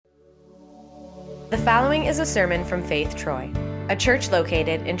The following is a sermon from Faith Troy, a church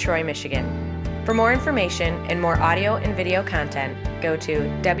located in Troy, Michigan. For more information and more audio and video content, go to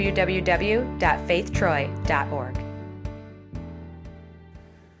www.faithtroy.org.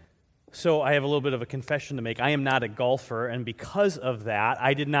 So I have a little bit of a confession to make. I am not a golfer, and because of that,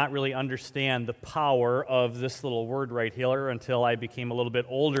 I did not really understand the power of this little word right here until I became a little bit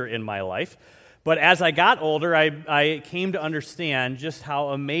older in my life. But as I got older, I came to understand just how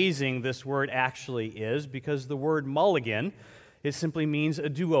amazing this word actually is, because the word mulligan, it simply means a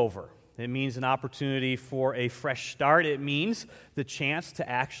do-over. It means an opportunity for a fresh start. It means the chance to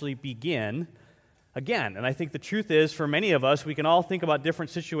actually begin again. And I think the truth is, for many of us, we can all think about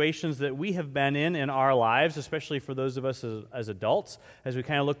different situations that we have been in our lives, especially for those of us as adults, as we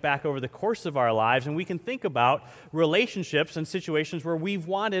kind of look back over the course of our lives, and we can think about relationships and situations where we've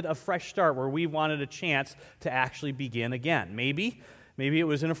wanted a fresh start, where we wanted a chance to actually begin again. Maybe it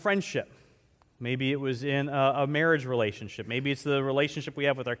was in a friendship. Maybe it was in a marriage relationship. Maybe it's the relationship we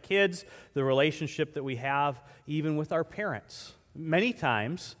have with our kids, the relationship that we have even with our parents. Many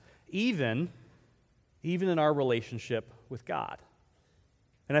times, even in our relationship with God.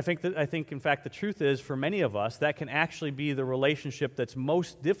 And I think, in fact, the truth is, for many of us, that can actually be the relationship that's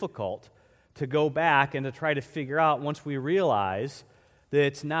most difficult to go back and to try to figure out once we realize that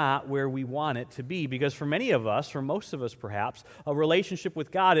it's not where we want it to be. Because for many of us, for most of us perhaps, a relationship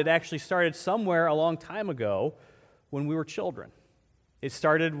with God, it actually started somewhere a long time ago when we were children. It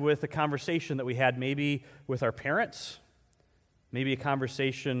started with a conversation that we had maybe with our parents, maybe a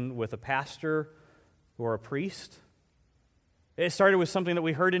conversation with a pastor or a priest. It started with something that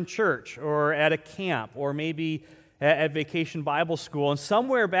we heard in church or at a camp or maybe at Vacation Bible School. And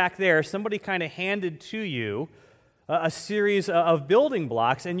somewhere back there, somebody kind of handed to you a series of building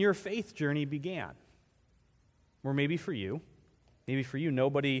blocks, and your faith journey began. Or maybe for you,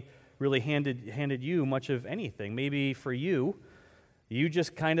 nobody really handed you much of anything. Maybe for you, you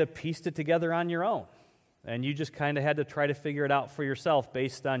just kind of pieced it together on your own. And you just kind of had to try to figure it out for yourself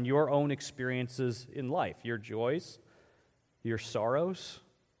based on your own experiences in life, your joys, your sorrows,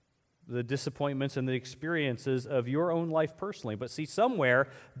 the disappointments and the experiences of your own life personally. But see, somewhere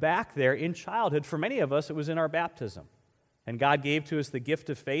back there in childhood, for many of us, it was in our baptism. And God gave to us the gift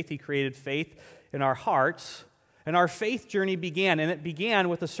of faith. He created faith in our hearts. And our faith journey began, and it began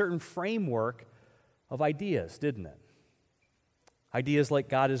with a certain framework of ideas, didn't it? Ideas like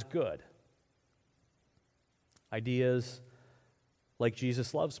God is good. Ideas like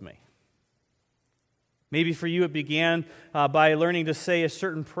Jesus loves me. Maybe for you it began by learning to say a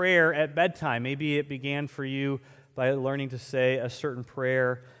certain prayer at bedtime. Maybe it began for you by learning to say a certain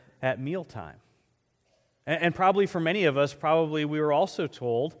prayer at mealtime. And probably for many of us, we were also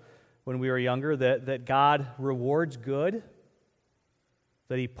told when we were younger that God rewards good,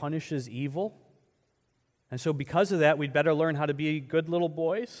 that He punishes evil. And so because of that, we'd better learn how to be good little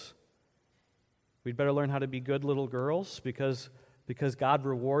boys. We'd better learn how to be good little girls because God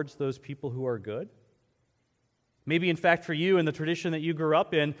rewards those people who are good. Maybe, in fact, for you, in the tradition that you grew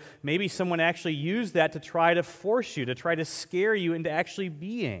up in, maybe someone actually used that to try to force you, to try to scare you into actually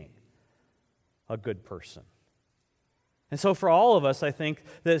being a good person. And so for all of us, I think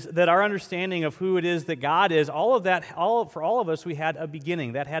that our understanding of who it is that God is, for all of us, we had a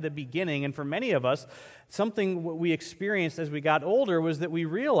beginning. That had a beginning. And for many of us, something we experienced as we got older was that we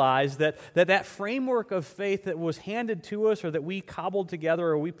realized that framework of faith that was handed to us or that we cobbled together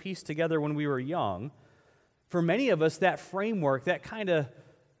or we pieced together when we were young, for many of us, that framework, that kind of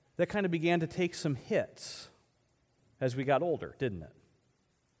began to take some hits as we got older, didn't it?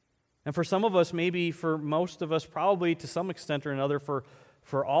 And for some of us, maybe for most of us, probably to some extent or another,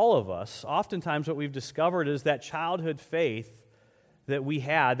 for all of us, oftentimes what we've discovered is that childhood faith that we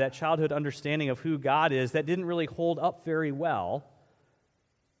had, that childhood understanding of who God is, that didn't really hold up very well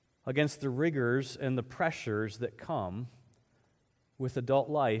against the rigors and the pressures that come with adult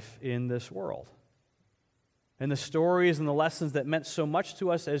life in this world. And the stories and the lessons that meant so much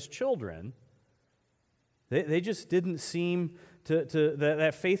to us as children, they just didn't seem to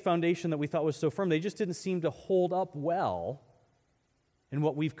that faith foundation that we thought was so firm, they just didn't seem to hold up well in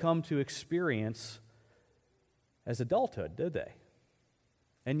what we've come to experience as adulthood, did they?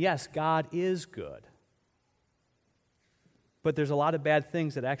 And yes, God is good. But there's a lot of bad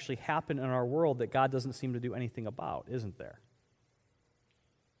things that actually happen in our world that God doesn't seem to do anything about, isn't there?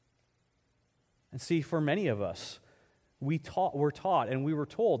 And see, for many of us, we're taught and we were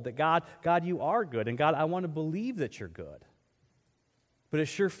told that God, you are good, and God, I want to believe that you're good. But it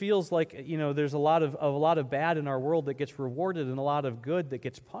sure feels like, there's a lot of bad in our world that gets rewarded and a lot of good that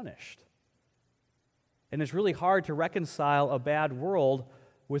gets punished. And it's really hard to reconcile a bad world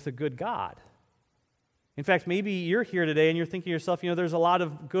with a good God. In fact, maybe you're here today and you're thinking to yourself, there's a lot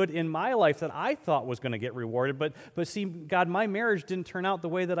of good in my life that I thought was going to get rewarded, but see, God, my marriage didn't turn out the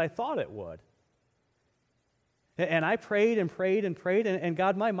way that I thought it would. And I prayed and prayed and prayed, and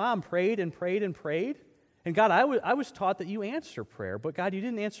God, my mom prayed and prayed and prayed. And God, I was taught that you answer prayer, but God, you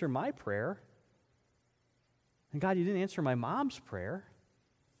didn't answer my prayer. And God, you didn't answer my mom's prayer.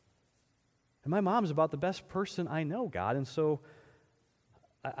 And my mom's about the best person I know, God, and so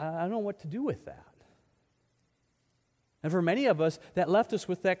I don't know what to do with that. And for many of us, that left us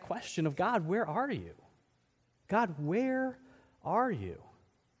with that question of, God, where are you? God, where are you?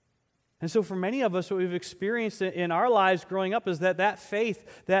 And so for many of us, what we've experienced in our lives growing up is that faith,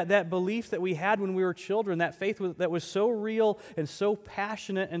 that belief that we had when we were children, that faith that was so real and so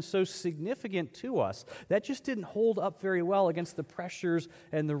passionate and so significant to us, that just didn't hold up very well against the pressures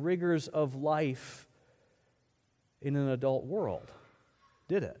and the rigors of life in an adult world,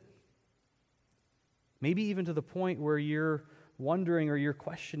 did it? Maybe even to the point where you're wondering or you're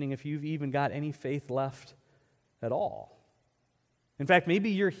questioning if you've even got any faith left at all. In fact,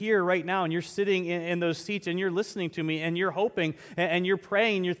 maybe you're here right now and you're sitting in those seats and you're listening to me and you're hoping and you're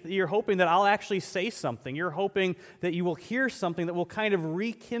praying, you're hoping that I'll actually say something. You're hoping that you will hear something that will kind of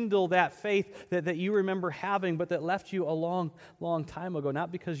rekindle that faith that you remember having but that left you a long, long time ago,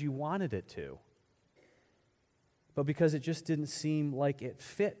 not because you wanted it to, but because it just didn't seem like it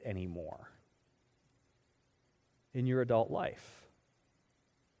fit anymore in your adult life.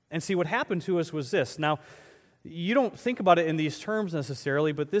 And see, what happened to us was this. Now, you don't think about it in these terms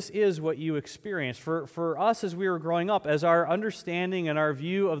necessarily, but this is what you experienced. For us as we were growing up, as our understanding and our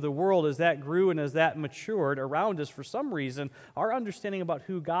view of the world, as that grew and as that matured around us, for some reason, our understanding about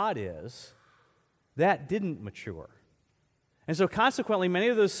who God is, that didn't mature. And so consequently, many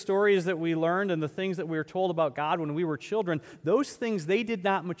of those stories that we learned and the things that we were told about God when we were children, those things, they did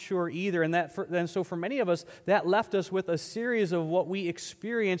not mature either. And so for many of us, that left us with a series of what we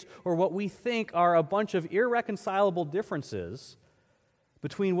experience or what we think are a bunch of irreconcilable differences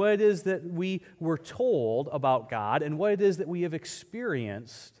between what it is that we were told about God and what it is that we have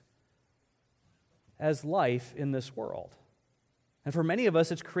experienced as life in this world. And for many of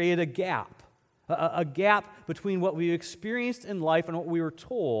us, it's created a gap between what we experienced in life and what we were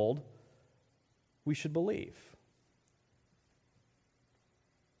told we should believe.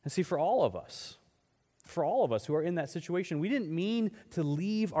 And see, for all of us who are in that situation, we didn't mean to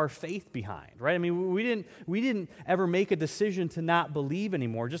leave our faith behind, right? I mean, we didn't ever make a decision to not believe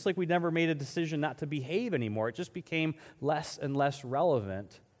anymore, just like we never made a decision not to behave anymore. It just became less and less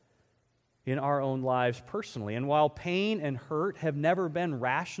relevant in our own lives personally. And while pain and hurt have never been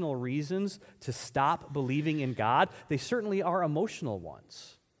rational reasons to stop believing in God, they certainly are emotional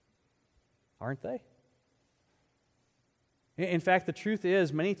ones, aren't they? In fact, the truth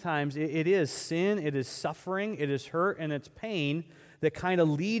is, many times it is sin, it is suffering, it is hurt, and it's pain that kind of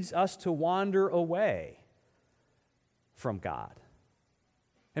leads us to wander away from God.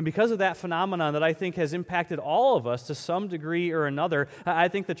 And because of that phenomenon that I think has impacted all of us to some degree or another, I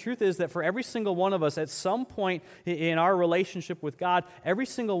think the truth is that for every single one of us at some point in our relationship with God, every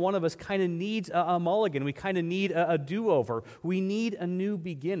single one of us kind of needs a mulligan. We kind of need a do-over. We need a new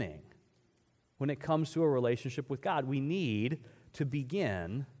beginning when it comes to a relationship with God. We need to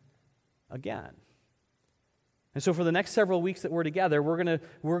begin again. And so for the next several weeks that we're together, we're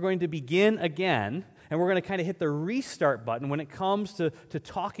going to begin again, and we're going to kind of hit the restart button when it comes to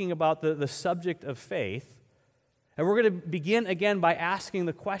talking about the subject of faith. And we're going to begin again by asking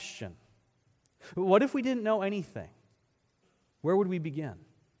the question, what if we didn't know anything? Where would we begin?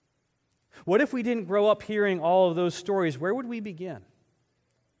 What if we didn't grow up hearing all of those stories? Where would we begin?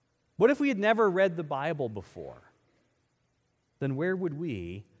 What if we had never read the Bible before? Then where would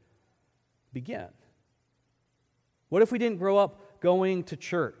we begin? What if we didn't grow up going to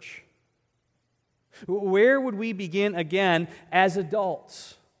church? Where would we begin again as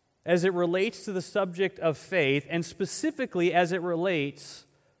adults as it relates to the subject of faith and specifically as it relates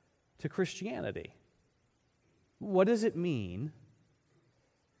to Christianity? What does it mean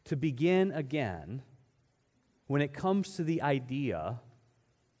to begin again when it comes to the idea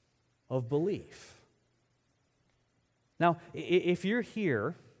of belief? Now, if you're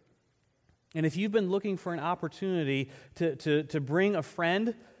here and if you've been looking for an opportunity to bring a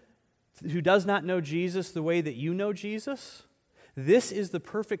friend who does not know Jesus the way that you know Jesus, this is the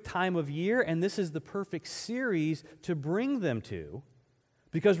perfect time of year and this is the perfect series to bring them to,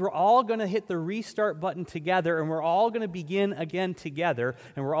 because we're all going to hit the restart button together and we're all going to begin again together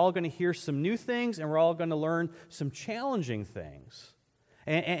and we're all going to hear some new things and we're all going to learn some challenging things.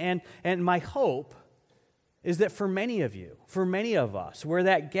 And my hope is that for many of you, for many of us, where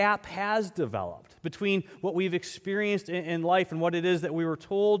that gap has developed between what we've experienced in life and what it is that we were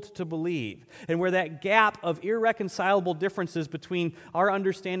told to believe, and where that gap of irreconcilable differences between our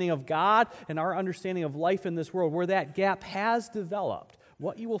understanding of God and our understanding of life in this world, where that gap has developed,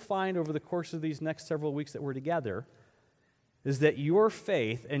 what you will find over the course of these next several weeks that we're together is that your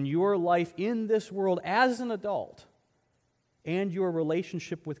faith and your life in this world as an adult and your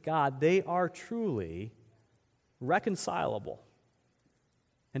relationship with God, they are truly reconcilable.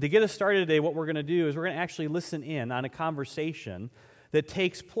 And to get us started today, what we're going to do is we're going to actually listen in on a conversation that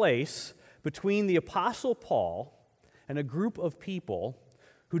takes place between the Apostle Paul and a group of people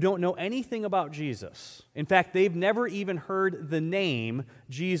who don't know anything about Jesus. In fact, they've never even heard the name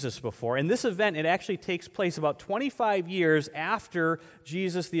Jesus before. And this event, it actually takes place about 25 years after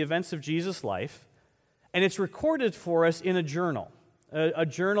Jesus, the events of Jesus' life, and it's recorded for us in a journal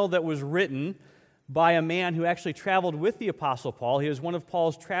that was written by a man who actually traveled with the Apostle Paul. He was one of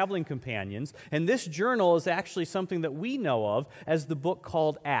Paul's traveling companions. And this journal is actually something that we know of as the book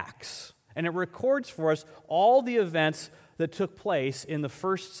called Acts. And it records for us all the events that took place in the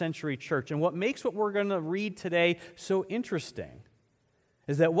first century church. And what makes what we're going to read today so interesting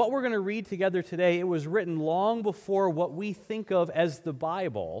is that what we're going to read together today, it was written long before what we think of as the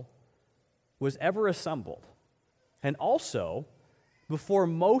Bible was ever assembled. And also before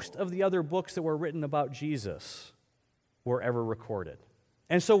most of the other books that were written about Jesus were ever recorded.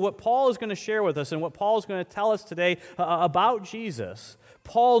 And so what Paul is going to share with us and what Paul is going to tell us today about Jesus,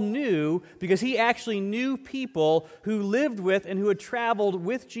 Paul knew because he actually knew people who lived with and who had traveled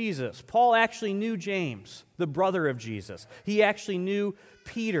with Jesus. Paul actually knew James, the brother of Jesus. He actually knew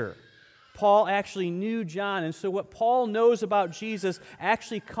Peter. Paul actually knew John. And so what Paul knows about Jesus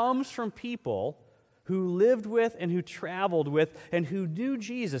actually comes from people who lived with and who traveled with and who knew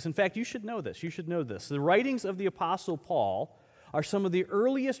Jesus. In fact, you should know this. You should know this. The writings of the Apostle Paul are some of the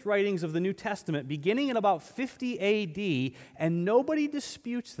earliest writings of the New Testament, beginning in about 50 A.D., and nobody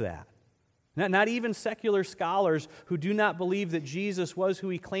disputes that. Not even secular scholars who do not believe that Jesus was who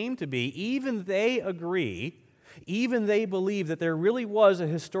he claimed to be. Even they agree, even they believe that there really was a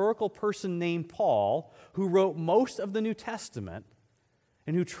historical person named Paul who wrote most of the New Testament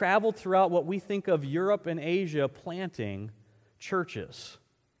and who traveled throughout what we think of Europe and Asia planting churches.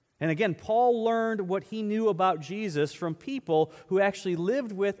 And again, Paul learned what he knew about Jesus from people who actually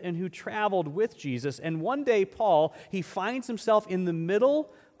lived with and who traveled with Jesus. And one day, Paul, he finds himself in the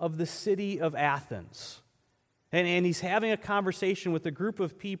middle of the city of Athens. And he's having a conversation with a group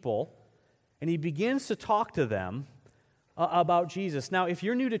of people, and he begins to talk to them about Jesus. Now, if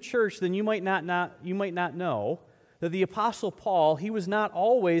you're new to church, then you might not know that the Apostle Paul, he was not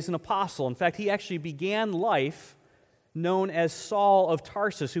always an apostle. In fact, he actually began life known as Saul of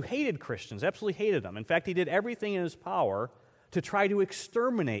Tarsus, who hated Christians, absolutely hated them. In fact, he did everything in his power to try to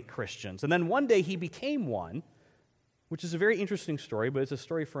exterminate Christians. And then one day he became one, which is a very interesting story, but it's a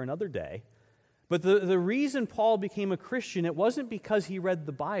story for another day. But the reason Paul became a Christian, it wasn't because he read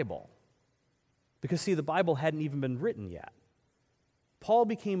the Bible. Because, see, the Bible hadn't even been written yet. Paul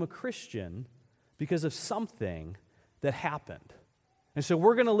became a Christian because of something that happened. And so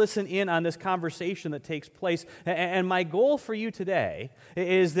we're going to listen in on this conversation that takes place. And my goal for you today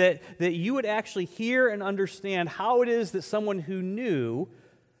is that you would actually hear and understand how it is that someone who knew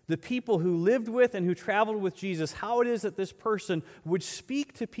the people who lived with and who traveled with Jesus, how it is that this person would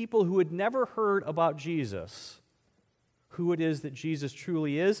speak to people who had never heard about Jesus, who it is that Jesus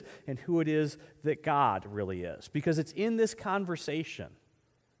truly is and who it is that God really is. Because it's in this conversation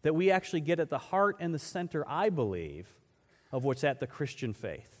that we actually get at the heart and the center, I believe, of what's at the Christian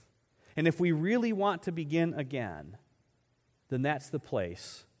faith. And if we really want to begin again, then that's the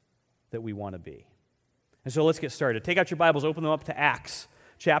place that we want to be. And so let's get started. Take out your Bibles, open them up to Acts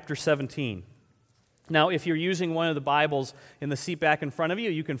chapter 17. Now, if you're using one of the Bibles in the seat back in front of you,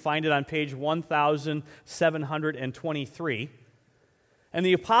 you can find it on page 1723. And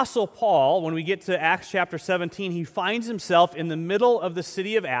the Apostle Paul, when we get to Acts chapter 17, he finds himself in the middle of the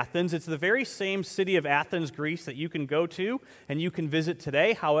city of Athens. It's the very same city of Athens, Greece, that you can go to and you can visit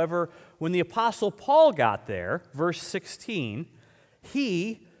today. However, when the Apostle Paul got there, verse 16,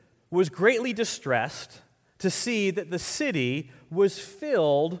 he was greatly distressed to see that the city was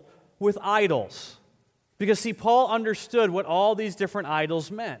filled with idols. Because, see, Paul understood what all these different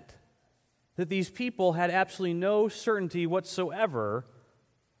idols meant. That these people had absolutely no certainty whatsoever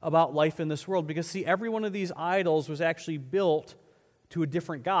about life in this world. Because, see, every one of these idols was actually built to a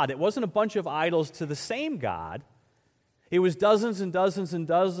different God. It wasn't a bunch of idols to the same God. It was dozens and dozens and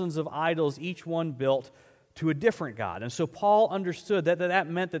dozens of idols, each one built to a different God. And so Paul understood that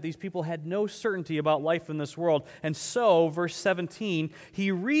meant that these people had no certainty about life in this world. And so, verse 17,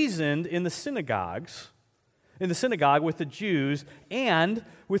 he reasoned in the synagogue with the Jews and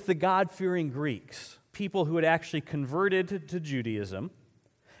with the God-fearing Greeks, people who had actually converted to Judaism,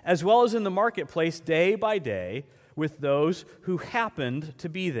 as well as in the marketplace day by day with those who happened to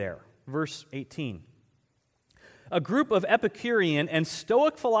be there. Verse 18. A group of Epicurean and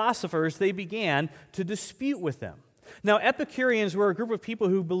Stoic philosophers, they began to dispute with them. Now, Epicureans were a group of people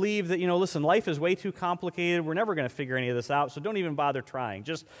who believed that, listen, life is way too complicated. We're never going to figure any of this out, so don't even bother trying.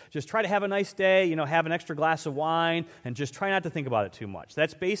 Just try to have a nice day, have an extra glass of wine, and just try not to think about it too much.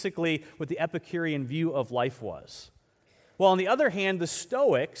 That's basically what the Epicurean view of life was. Well, on the other hand, the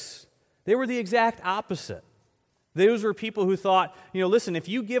Stoics, they were the exact opposite. Those were people who thought, listen, if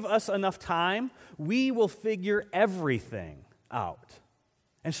you give us enough time, we will figure everything out.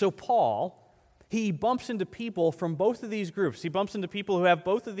 And so Paul, he bumps into people from both of these groups. He bumps into people who have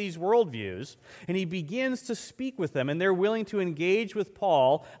both of these worldviews, and he begins to speak with them, and they're willing to engage with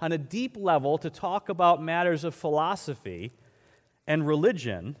Paul on a deep level to talk about matters of philosophy and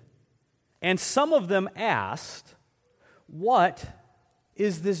religion. And some of them asked, what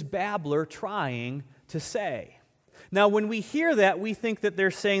is this babbler trying to say? Now, when we hear that, we think that they're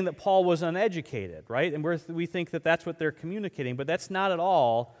saying that Paul was uneducated, right? And we think that that's what they're communicating, but that's not at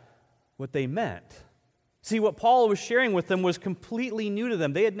all what they meant. See, what Paul was sharing with them was completely new to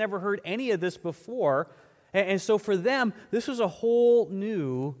them. They had never heard any of this before, and so for them, this was a whole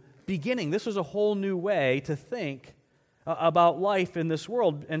new beginning. This was a whole new way to think about life in this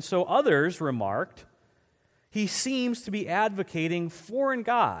world. And so others remarked, he seems to be advocating foreign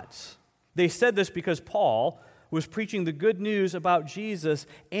gods. They said this because Paul was preaching the good news about Jesus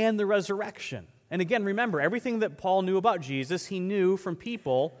and the resurrection. And again, remember, everything that Paul knew about Jesus, he knew from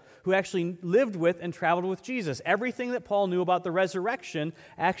people who actually lived with and traveled with Jesus. Everything that Paul knew about the resurrection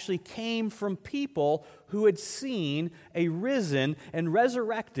actually came from people who had seen a risen and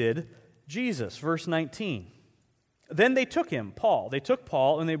resurrected Jesus. Verse 19. Then they took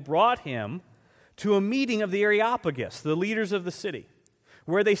Paul, and they brought him to a meeting of the Areopagus, the leaders of the city,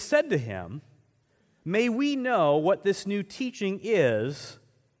 where they said to him, may we know what this new teaching is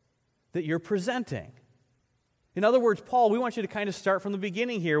that you're presenting? In other words, Paul, we want you to kind of start from the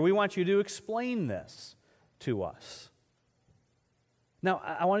beginning here. We want you to explain this to us. Now,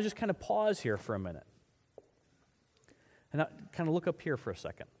 I want to just kind of pause here for a minute and kind of look up here for a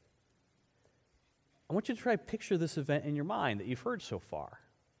second. I want you to try to picture this event in your mind that you've heard so far.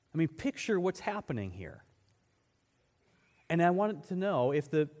 I mean, picture what's happening here. And I wanted to know if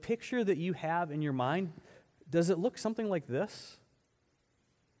the picture that you have in your mind, does it look something like this?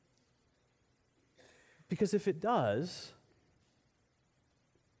 Because if it does,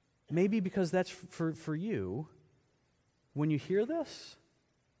 maybe because that's for you, when you hear this,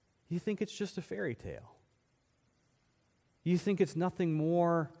 you think it's just a fairy tale. You think it's nothing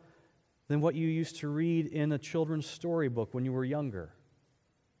more than what you used to read in a children's storybook when you were younger.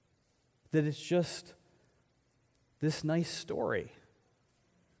 That it's just this nice story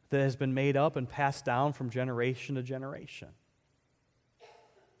that has been made up and passed down from generation to generation.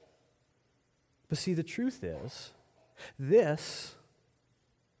 But see, the truth is, this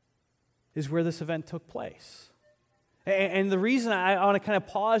is where this event took place. And the reason I want to kind of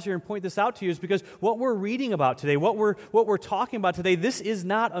pause here and point this out to you is because what we're reading about today, what we're talking about today, this is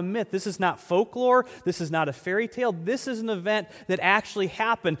not a myth. This is not folklore. This is not a fairy tale. This is an event that actually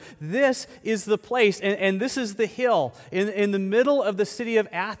happened. This is the place, and this is the hill in the middle of the city of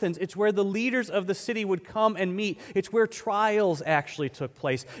Athens. It's where the leaders of the city would come and meet. It's where trials actually took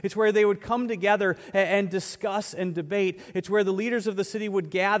place. It's where they would come together and discuss and debate. It's where the leaders of the city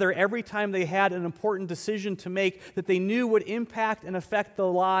would gather every time they had an important decision to make that they knew would impact and affect the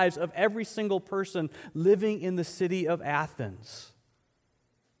lives of every single person living in the city of Athens.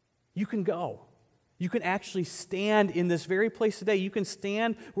 You can go. You can actually stand in this very place today. You can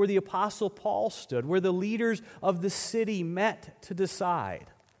stand where the Apostle Paul stood, where the leaders of the city met to decide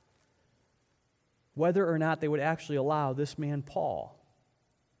whether or not they would actually allow this man Paul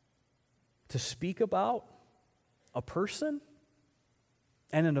to speak about a person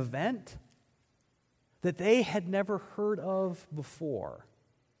and an event that they had never heard of before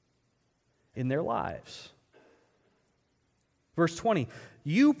in their lives. Verse 20,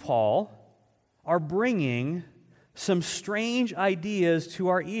 you, Paul, are bringing some strange ideas to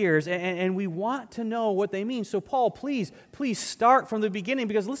our ears, and we want to know what they mean. So, Paul, please start from the beginning,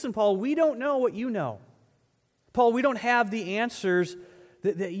 because listen, Paul, we don't know what you know. Paul, we don't have the answers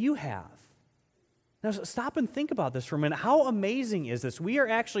that you have. Now, stop and think about this for a minute. How amazing is this? We are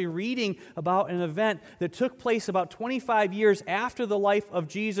actually reading about an event that took place about 25 years after the life of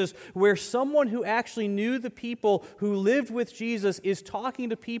Jesus, where someone who actually knew the people who lived with Jesus is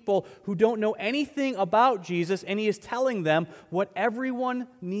talking to people who don't know anything about Jesus, and he is telling them what everyone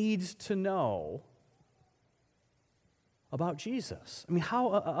needs to know about Jesus. I mean,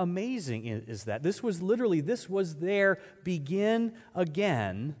 how amazing is that? This was their begin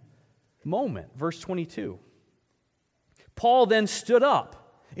again moment. Verse 22. Paul then stood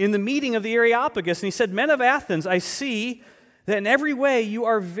up in the meeting of the Areopagus, and he said, "Men of Athens, I see that in every way you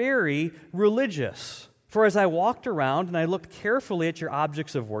are very religious. For as I walked around and I looked carefully at your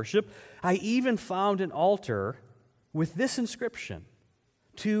objects of worship, I even found an altar with this inscription,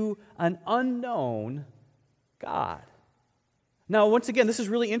 'To an unknown God.'" Now, once again, this is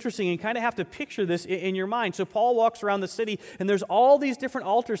really interesting, and you kind of have to picture this in your mind. So Paul walks around the city, and there's all these different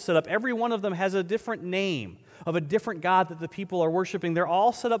altars set up. Every one of them has a different name of a different god that the people are worshiping. They're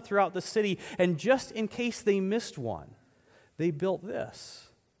all set up throughout the city, and just in case they missed one, they built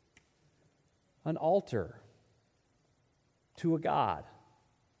this, an altar to a god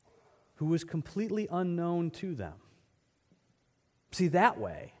who was completely unknown to them. See, that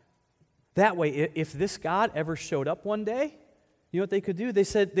way, if this god ever showed up one day, you know what they could do? They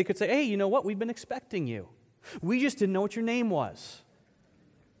could say, "Hey, you know what? We've been expecting you. We just didn't know what your name was.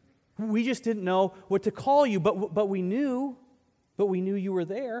 We just didn't know what to call you, but we knew you were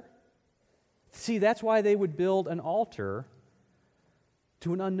there." See, that's why they would build an altar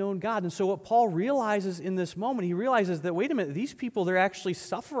to an unknown God. And so what Paul realizes in this moment, he realizes that, wait a minute, these people, they're actually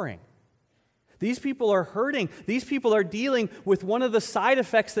suffering. These people are hurting. These people are dealing with one of the side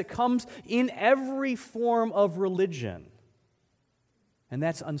effects that comes in every form of religion. And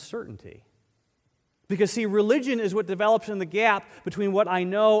that's uncertainty. Because, see, religion is what develops in the gap between what I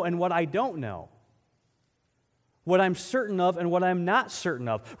know and what I don't know. What I'm certain of and what I'm not certain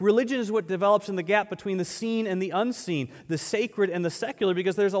of. Religion is what develops in the gap between the seen and the unseen, the sacred and the secular,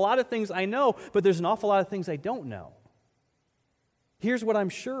 because there's a lot of things I know, but there's an awful lot of things I don't know. Here's what I'm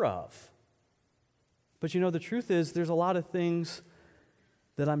sure of. But you know, the truth is, there's a lot of things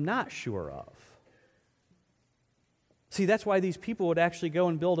that I'm not sure of. See, that's why these people would actually go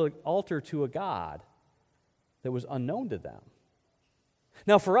and build an altar to a god that was unknown to them.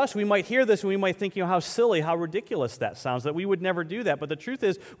 Now, for us, we might hear this and we might think, you know, how silly, how ridiculous that sounds, that we would never do that. But the truth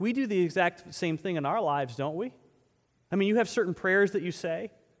is, we do the exact same thing in our lives, don't we? I mean, you have certain prayers that you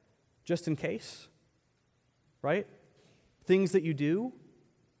say, just in case, right? Things that you do,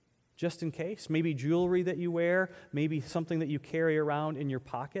 just in case. Maybe jewelry that you wear, maybe something that you carry around in your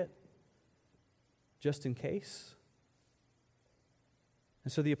pocket, just in case.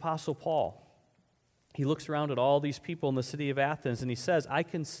 And so the Apostle Paul, he looks around at all these people in the city of Athens and he says, I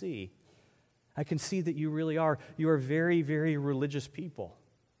can see that you are very, very religious people.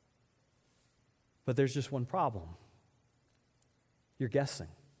 But there's just one problem. You're guessing.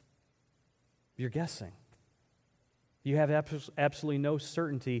 You're guessing. You have absolutely no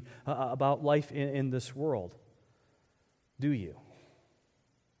certainty about life in this world, do you?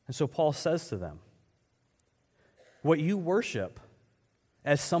 And so Paul says to them, what you worship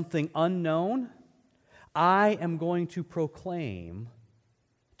as something unknown, I am going to proclaim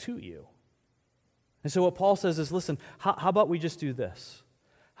to you. And so what Paul says is, listen, how about we just do this?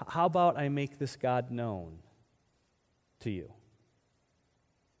 How about I make this God known to you?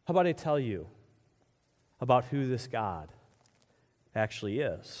 How about I tell you about who this God actually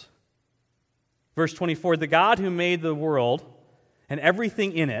is? Verse 24, the God who made the world and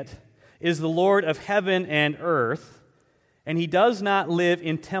everything in it is the Lord of heaven and earth, and he does not live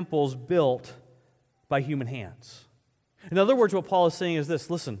in temples built by human hands. In other words, what Paul is saying is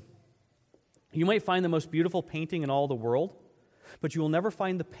this, listen, you might find the most beautiful painting in all the world, but you will never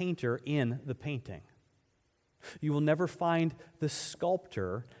find the painter in the painting. You will never find the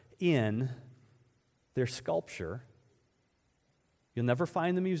sculptor in their sculpture. You'll never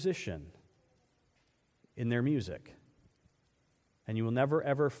find the musician in their music. And you will never,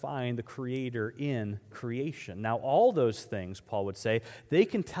 ever find the creator in creation. Now, all those things, Paul would say, they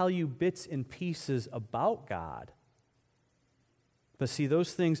can tell you bits and pieces about God. But see,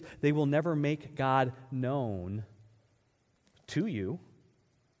 those things, they will never make God known to you.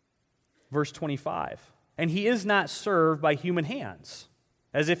 Verse 25, and he is not served by human hands,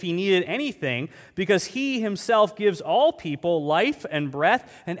 as if he needed anything, because he himself gives all people life and breath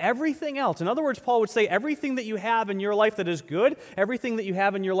and everything else. In other words, Paul would say everything that you have in your life that is good, everything that you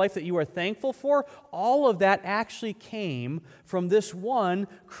have in your life that you are thankful for, all of that actually came from this one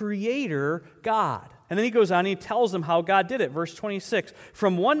creator God. And then he goes on and he tells them how God did it. Verse 26,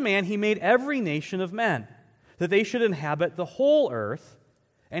 from one man he made every nation of men, that they should inhabit the whole earth,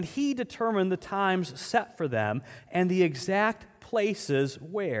 and he determined the times set for them and the exact places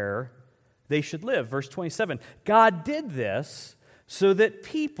where they should live. Verse 27, God did this so that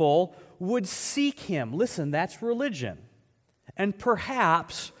people would seek him. Listen, that's religion. And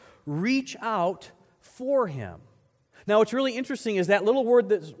perhaps reach out for him. Now, what's really interesting is that little word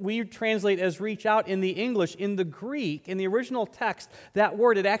that we translate as reach out in the English, in the Greek, in the original text, that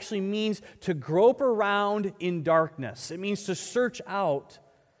word, it actually means to grope around in darkness. It means to search out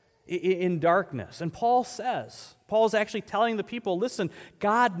in darkness. And Paul's actually telling the people, listen,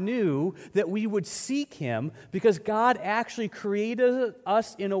 God knew that we would seek him because God actually created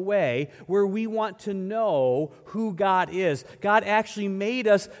us in a way where we want to know who God is. God actually made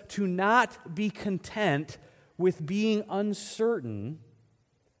us to not be content with being uncertain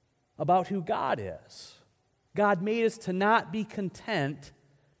about who God is. God made us to not be content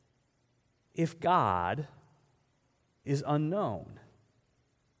if God is unknown.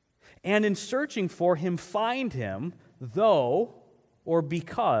 And in searching for him, find him, though or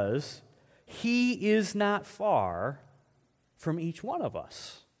because he is not far from each one of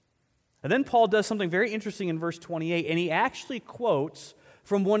us. And then Paul does something very interesting in verse 28, and he actually quotes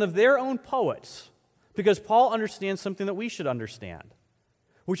from one of their own poets, because Paul understands something that we should understand,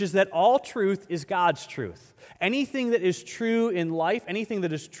 which is that all truth is God's truth. Anything that is true in life, anything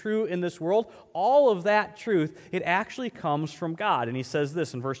that is true in this world, all of that truth, it actually comes from God. And he says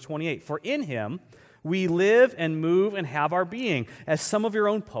this in verse 28, for in him we live and move and have our being, as some of your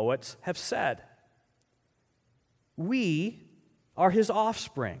own poets have said. We are his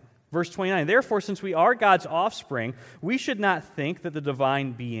offspring. Verse 29, therefore, since we are God's offspring, we should not think that the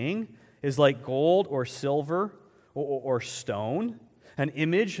divine being is like gold or silver or stone, an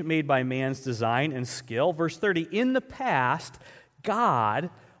image made by man's design and skill. Verse 30, in the past,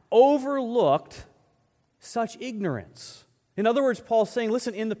 God overlooked such ignorance. In other words, Paul's saying,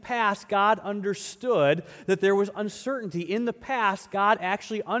 listen, in the past, God understood that there was uncertainty. In the past, God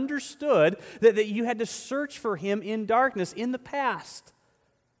actually understood that you had to search for him in darkness. In the past,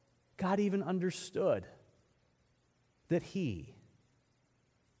 God even understood that he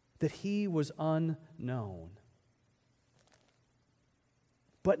was unknown.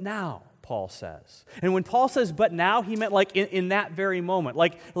 But now, Paul says. And when Paul says, but now, he meant like in that very moment,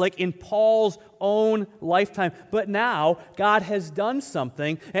 like in Paul's own lifetime. But now, God has done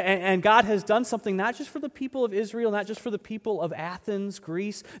something, and God has done something not just for the people of Israel, not just for the people of Athens,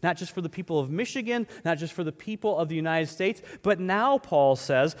 Greece, not just for the people of Michigan, not just for the people of the United States, but now, Paul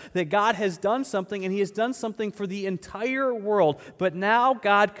says, that God has done something, and he has done something for the entire world. But now,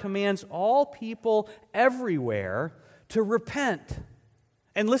 God commands all people everywhere to repent.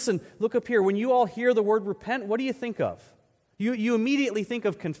 And listen, look up here. When you all hear the word repent, what do you think of? You immediately think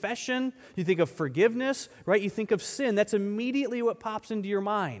of confession. You think of forgiveness, right? You think of sin. That's immediately what pops into your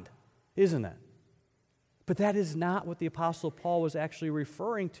mind, isn't it? But that is not what the Apostle Paul was actually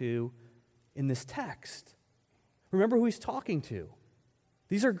referring to in this text. Remember who he's talking to.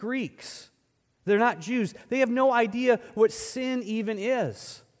 These are Greeks. They're not Jews. They have no idea what sin even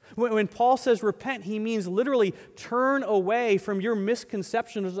is. When Paul says repent, he means literally turn away from your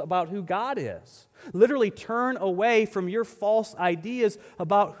misconceptions about who God is. Literally turn away from your false ideas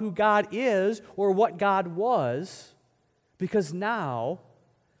about who God is or what God was, because now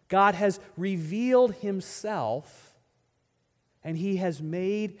God has revealed himself and he has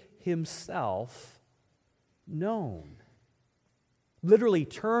made himself known. Literally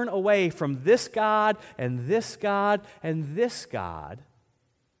turn away from this God and this God and this God,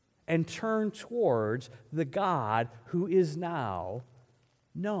 and turn towards the God who is now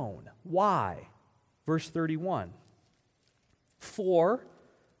known. Why? Verse 31. For,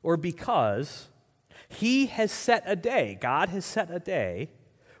 or because, he has set a day, God has set a day,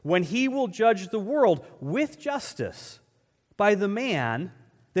 when he will judge the world with justice by the man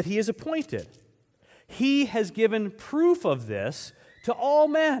that he has appointed. He has given proof of this to all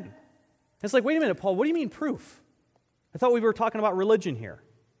men. It's like, wait a minute, Paul, what do you mean proof? I thought we were talking about religion here.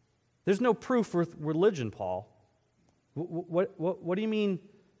 There's no proof with religion, Paul. What do you mean?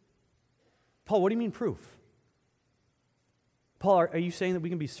 Paul, what do you mean proof? Paul, are you saying that we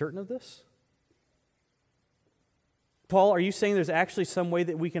can be certain of this? Paul, are you saying there's actually some way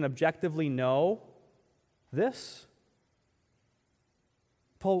that we can objectively know this?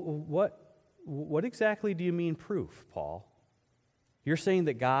 Paul, what exactly do you mean proof, Paul? You're saying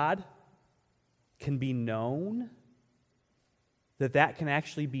that God can be known? That can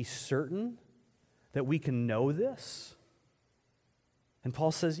actually be certain? That we can know this? And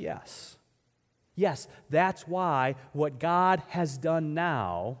Paul says yes. Yes, that's why what God has done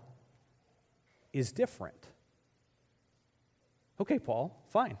now is different. Okay, Paul,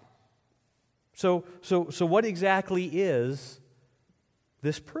 fine. So what exactly is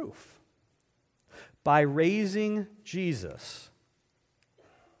this proof? By raising Jesus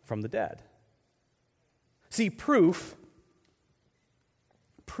from the dead. See, proof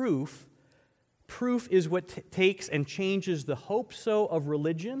is what takes and changes the hope-so of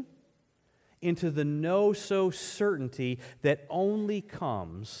religion into the know-so certainty that only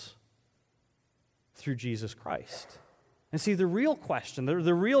comes through Jesus Christ. And see, the real question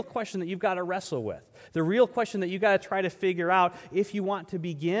that you've got to wrestle with, the real question that you've got to try to figure out if you want to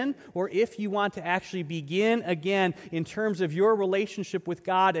begin or if you want to actually begin again in terms of your relationship with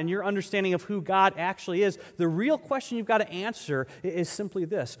God and your understanding of who God actually is, the real question you've got to answer is simply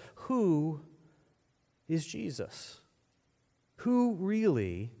this: who is Jesus? Who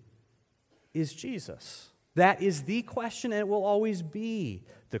really is Jesus? That is the question, and it will always be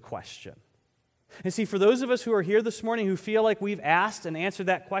the question. And see, for those of us who are here this morning who feel like we've asked and answered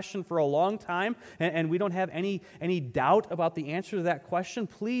that question for a long time, and we don't have any doubt about the answer to that question,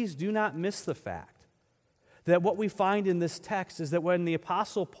 please do not miss the fact that what we find in this text is that when the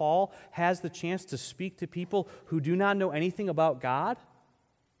Apostle Paul has the chance to speak to people who do not know anything about God,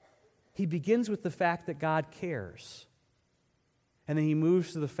 he begins with the fact that God cares. And then he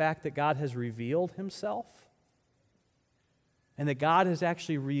moves to the fact that God has revealed himself. And that God has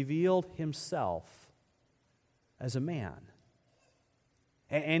actually revealed himself as a man.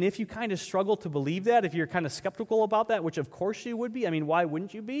 And if you kind of struggle to believe that, if you're kind of skeptical about that, which of course you would be, I mean, why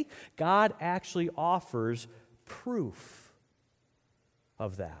wouldn't you be? God actually offers proof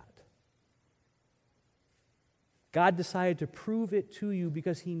of that. God decided to prove it to you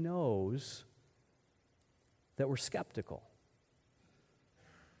because he knows that we're skeptical.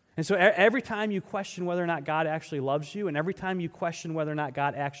 And so every time you question whether or not God actually loves you, and every time you question whether or not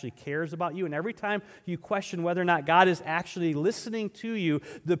God actually cares about you, and every time you question whether or not God is actually listening to you,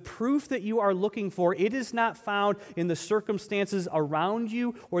 the proof that you are looking for, it is not found in the circumstances around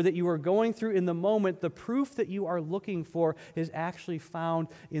you or that you are going through in the moment. The proof that you are looking for is actually found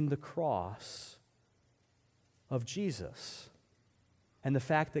in the cross of Jesus and the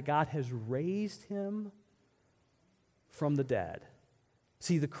fact that God has raised him from the dead.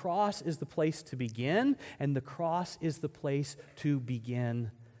 See, the cross is the place to begin, and the cross is the place to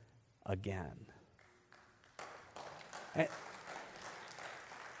begin again.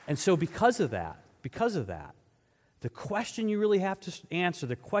 And so because of that, the question you really have to answer,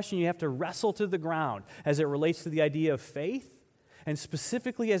 the question you have to wrestle to the ground as it relates to the idea of faith, and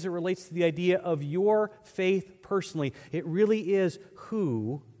specifically as it relates to the idea of your faith personally, it really is,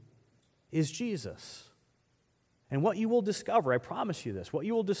 who is Jesus? And what you will discover, I promise you this, what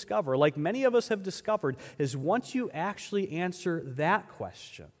you will discover, like many of us have discovered, is once you actually answer that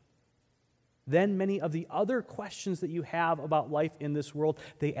question, then many of the other questions that you have about life in this world,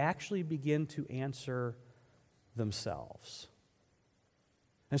 they actually begin to answer themselves.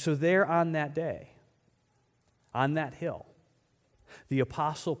 And so there on that day, on that hill, the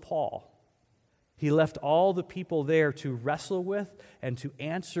Apostle Paul, he left all the people there to wrestle with and to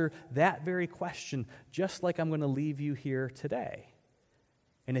answer that very question, just like I'm going to leave you here today.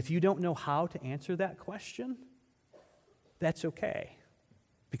 And if you don't know how to answer that question, that's okay,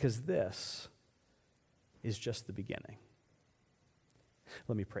 because this is just the beginning.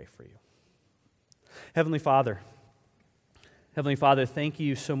 Let me pray for you. Heavenly Father, thank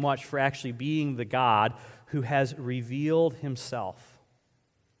you so much for actually being the God who has revealed himself,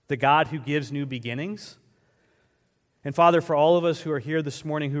 the God who gives new beginnings. And Father, for all of us who are here this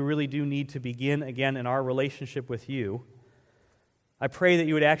morning who really do need to begin again in our relationship with you, I pray that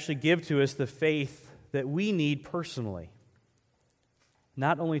you would actually give to us the faith that we need personally,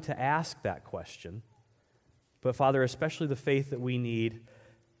 not only to ask that question, but Father, especially the faith that we need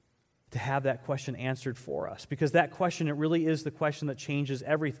to have that question answered for us. Because that question, it really is the question that changes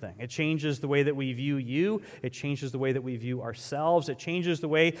everything. It changes the way that we view you. It changes the way that we view ourselves. It changes the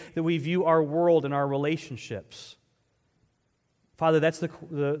way that we view our world and our relationships. Father, that's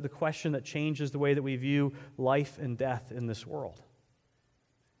the question that changes the way that we view life and death in this world.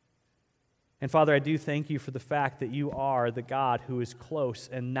 And Father, I do thank you for the fact that you are the God who is close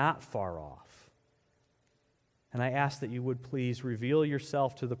and not far off. And I ask that you would please reveal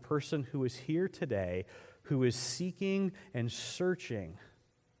yourself to the person who is here today, who is seeking and searching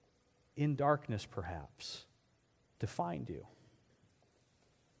in darkness, perhaps, to find you.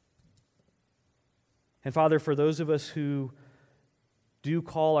 And Father, for those of us who do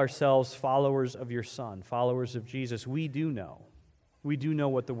call ourselves followers of your Son, followers of Jesus, we do know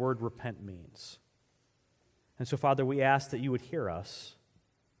what the word repent means. And so, Father, we ask that you would hear us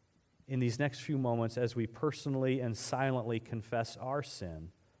in these next few moments as we personally and silently confess our sin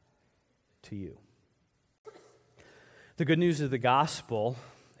to you. The good news of the gospel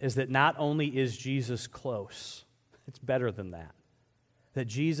is that not only is Jesus close, it's better than that. That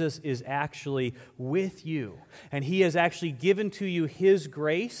Jesus is actually with you, and he has actually given to you his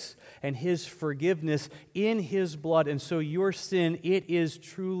grace and his forgiveness in his blood, and so your sin, it is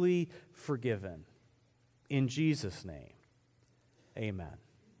truly forgiven. In Jesus' name, amen.